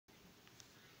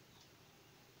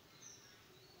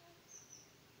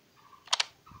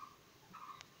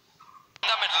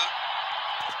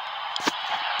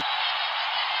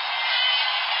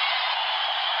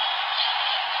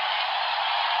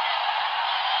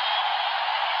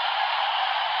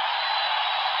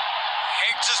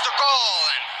This is the call,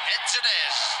 and heads it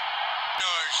is.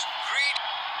 Nurse, greet.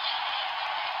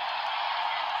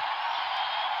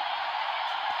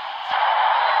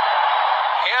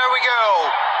 Here we go.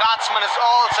 Batsman is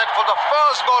all set for the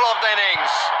first ball of the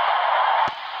innings.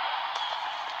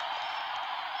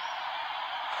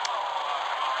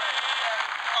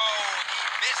 Oh, he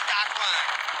missed that one.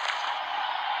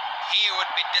 He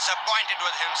would be disappointed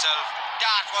with himself.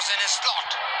 That was in his slot.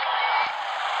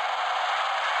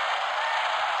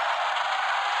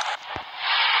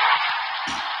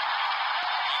 He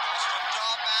goes from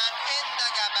top and in the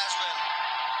gap as well.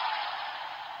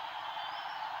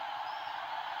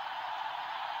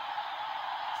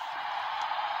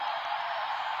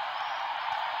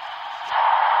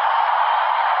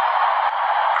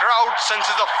 Crowd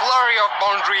senses a flurry of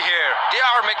boundary here. They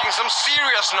are making some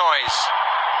serious noise.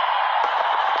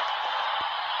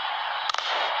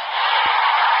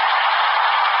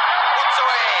 Puts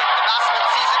away. The batsman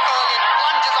sees it early and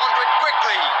plunges onto it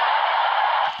quickly.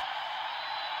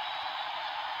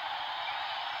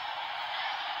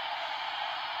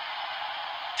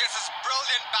 This is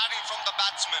brilliant batting from the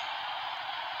batsman.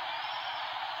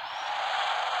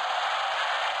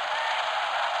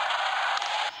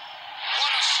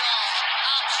 What a shot!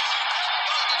 Absolutely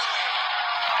belted away.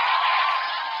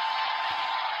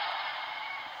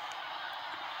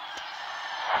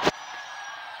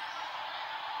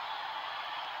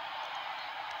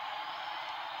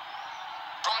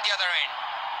 From the other end.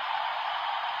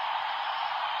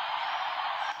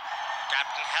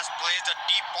 Captain has placed a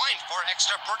deep point for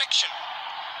extra protection.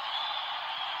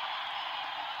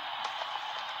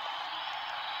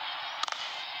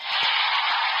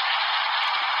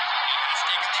 He has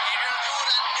taken the aerial route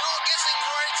and no guessing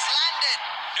where it's landed.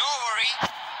 No worry.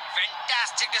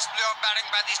 Fantastic display of batting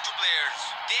by these two players.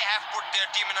 They have put their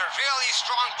team in a really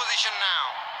strong position now.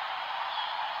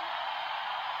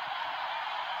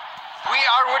 We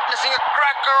are witnessing a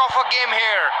cracker of a game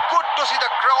here. Good to see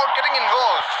the crowd getting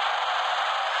involved.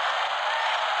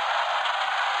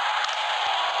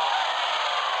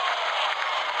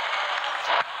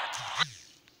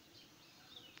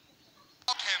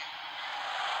 Stop him.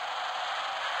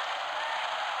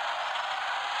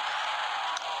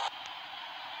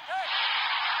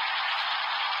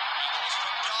 He goes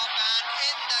from top and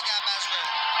in the gap as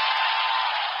well.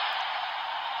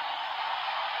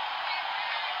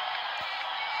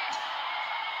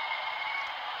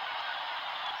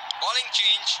 Bowling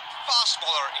change, fast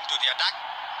bowler into the attack.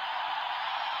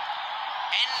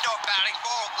 End of batting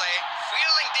power play.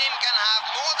 Fielding team can have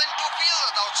more than two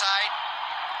fielders outside.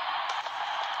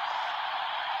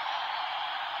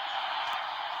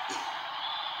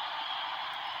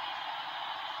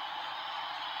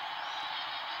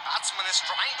 Batsman is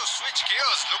trying to switch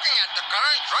gears looking at the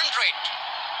current run rate.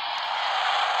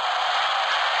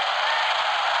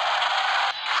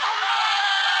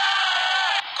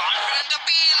 Confident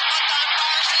appeal, but the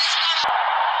umpire says not out.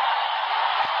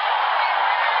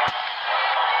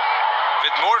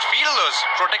 With more fielders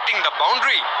protecting the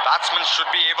boundary, batsmen should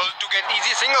be able to get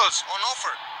easy singles On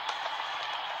offer.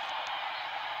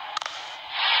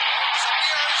 Ball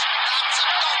disappears. That's a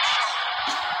top shot.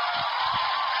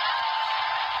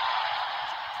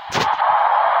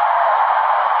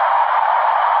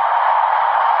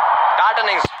 That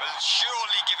innings Will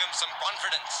surely give him some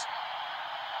confidence.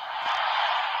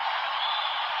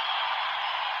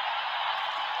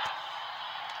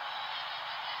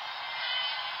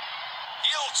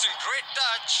 He looks in great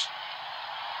touch.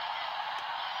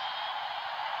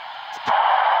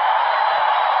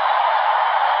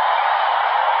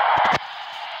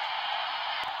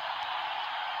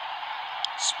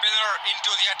 Spinner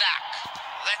into the attack.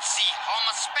 Let's see how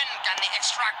much spin can he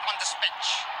extract on this pitch.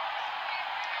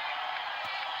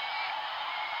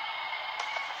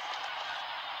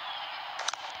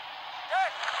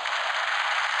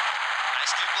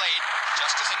 Nicely played.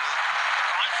 Just a single.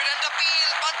 Confident appeal,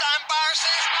 but the umpire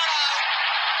says not out.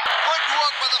 good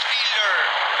work by the fielder.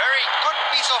 Very good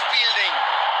piece of fielding.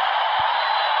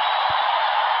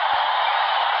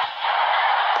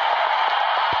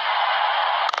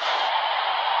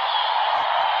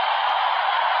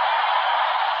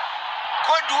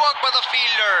 Good work by the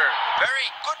fielder. Very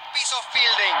good piece of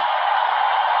fielding.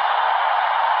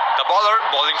 The bowler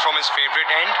bowling from his favorite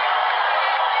end.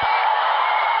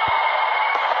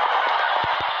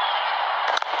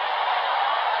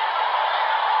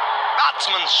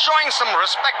 Batsman showing some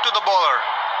respect to the bowler.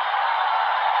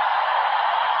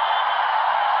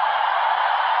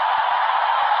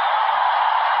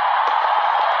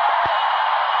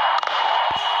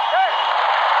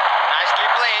 Nicely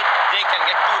played. They can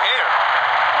get two here.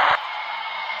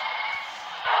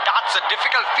 That's It's a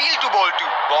difficult field to bowl to.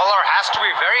 Bowler has to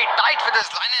be very tight with his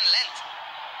line and length.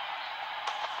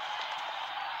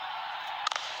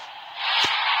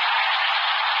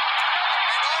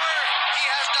 And over. He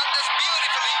has done this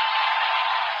beautifully.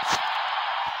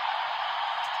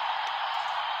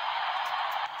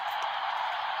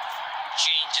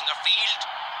 Change in the field.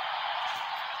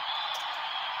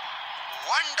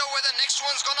 Wonder where the next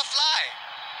one's gonna fly.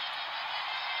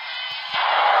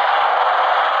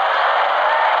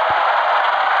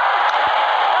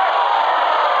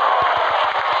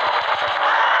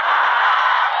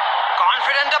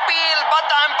 Confident appeal, but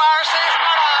the umpire says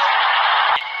not out.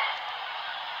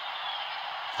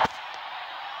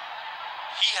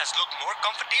 He has looked more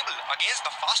comfortable against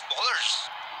the fast bowlers.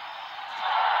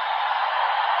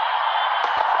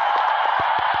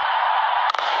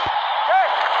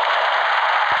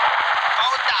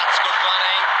 Oh, that's good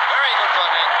running. Very good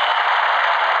running.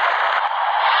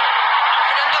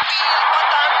 Confident appeal, but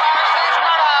the umpire says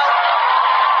not out.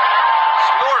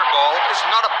 Slower ball is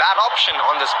not a bad option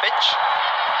on this pitch.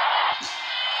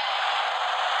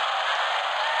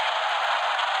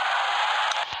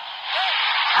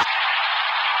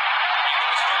 He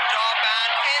goes from top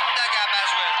and in the gap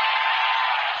as well.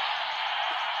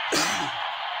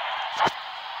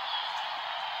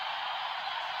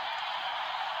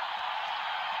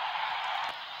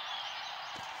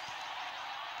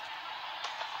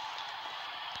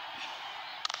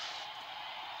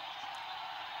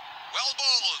 Well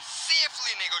bowled,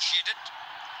 safely negotiated.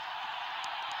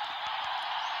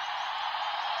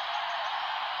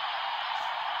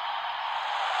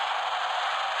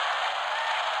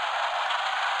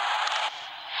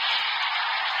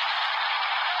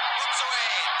 Puts away.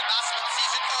 The batsman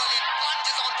sees it early and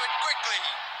plunges onto it quickly.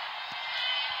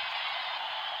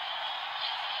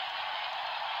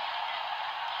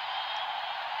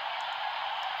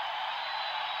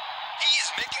 He's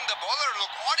making the bowler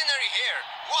look ordinary here.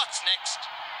 What's next?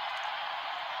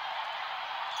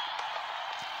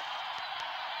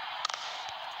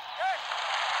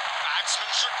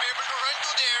 Batsman should be able to run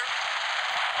to there.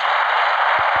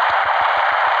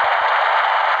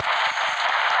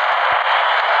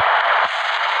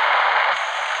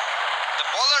 The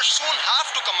bowlers soon have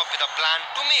to come up with a plan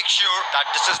to make sure that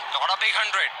this is not a big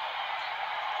 100.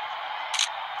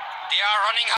 They are running